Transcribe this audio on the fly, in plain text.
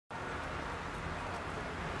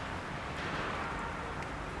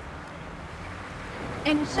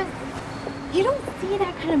And it's just, you don't see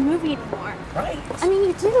that kind of movie anymore. Right. I mean,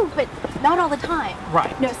 you do, but not all the time.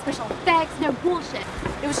 Right. No special effects, no bullshit.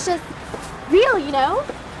 It was just real, you know?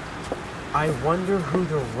 I wonder who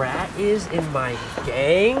the rat is in my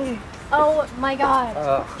gang? Oh my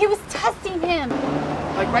God. He was testing him.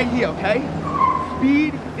 Like right here, okay?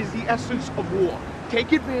 Speed is the essence of war.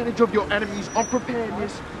 Take advantage of your enemy's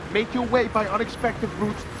unpreparedness, make your way by unexpected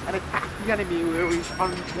routes, and attack the enemy where he's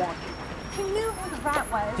unwanted. He knew who the rat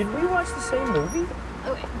was. Did we watch the same movie?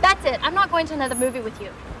 Okay, that's it. I'm not going to another movie with you.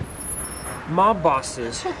 Mob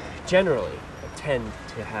bosses generally tend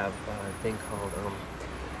to have a thing called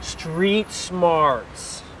street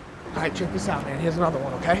smarts. All right, check this out, man. Here's another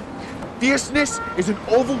one, okay? Fierceness is an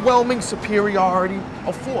overwhelming superiority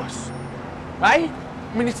of force, right?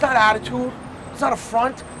 I mean, it's not attitude, it's not a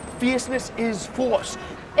front. Fierceness is force.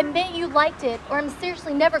 Admit you liked it, or I'm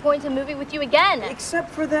seriously never going to a movie with you again. Except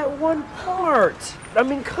for that one part. I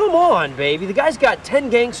mean, come on, baby. The guy's got 10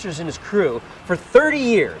 gangsters in his crew for 30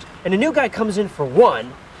 years, and a new guy comes in for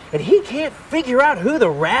one, and he can't figure out who the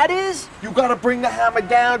rat is? You gotta bring the hammer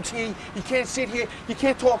down, T. You can't sit here, you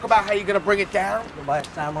can't talk about how you're gonna bring it down. You buy a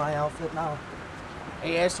samurai outfit now?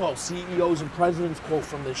 Hey, asshole, CEOs and presidents quote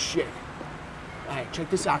from this shit. All right, check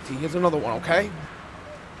this out, T. Here's another one, okay?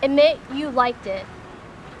 Admit you liked it,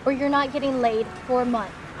 or you're not getting laid for a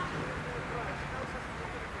month.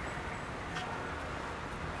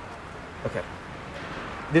 Okay.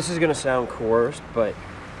 This is gonna sound coerced, but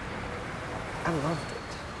I loved it.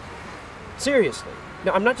 Seriously.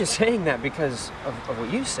 No, I'm not just saying that because of what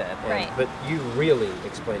you said, Right. But you really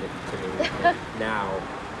explained it to me. And now,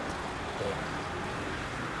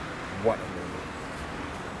 what a movie.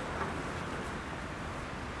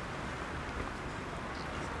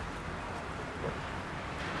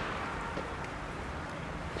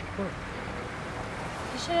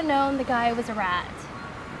 You should have known the guy was a rat.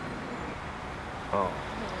 Oh.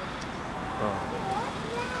 Oh.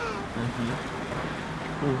 Mm-hmm.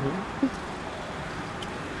 Mm-hmm.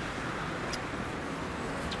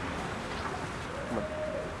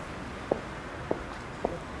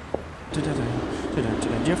 Did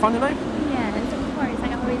you have fun tonight? Yes, of course,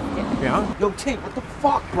 I always do. Yeah? Yo, T, what the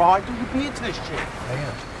fuck, bro? I thought you'd be into this shit. I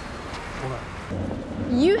am. Hold on.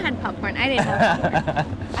 You had popcorn, I didn't have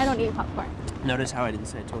popcorn. I don't eat popcorn. Notice how I didn't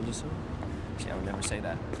say I told you so? See, I would never say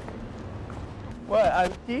that. What?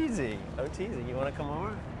 I'm teasing. I'm teasing. You want to come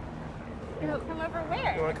over? Come over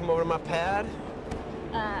where? You want to come over to my pad?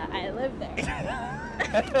 I live there.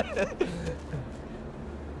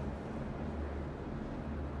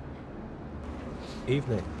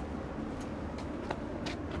 Evening.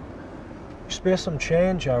 Spare some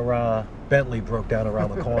change? Our Bentley broke down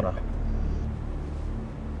around the corner.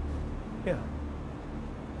 Yeah.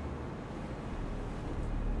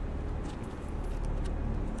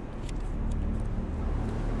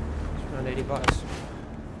 It's around 80 bucks.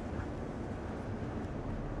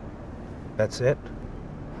 That's it?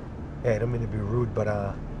 Hey, I don't mean to be rude, but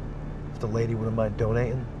if the lady wouldn't mind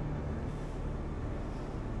donating.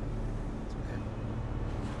 It's okay.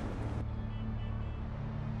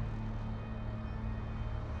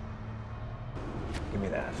 Give me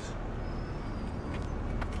that.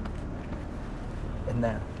 And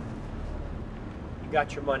that. You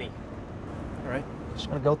got your money. All right? Just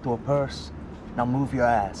gonna go through a purse. Now move your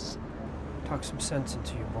ass. Talk some sense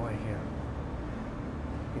into your boy here.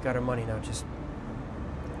 We got our money now, just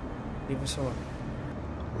leave us alone.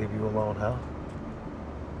 Leave you alone, huh?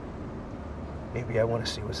 Maybe I want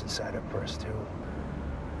to see what's inside her purse, too.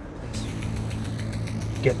 Please.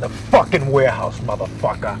 Get in the fucking warehouse,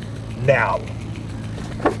 motherfucker. Now.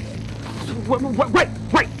 Wait!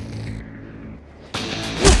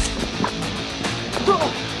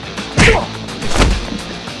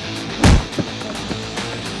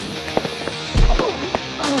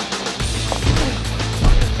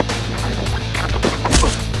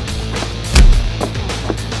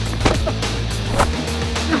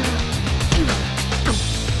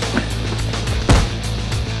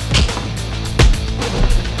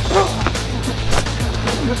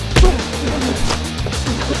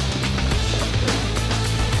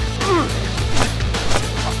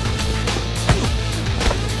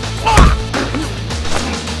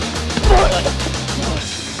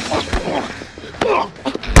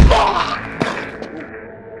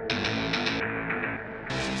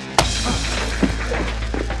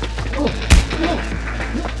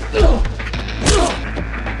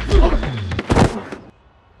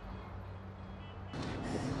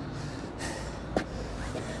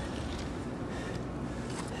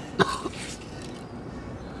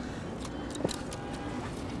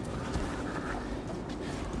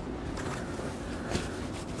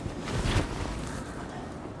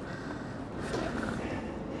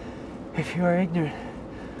 If you are ignorant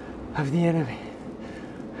of the enemy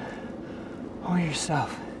or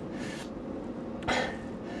yourself,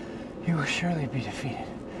 you will surely be defeated.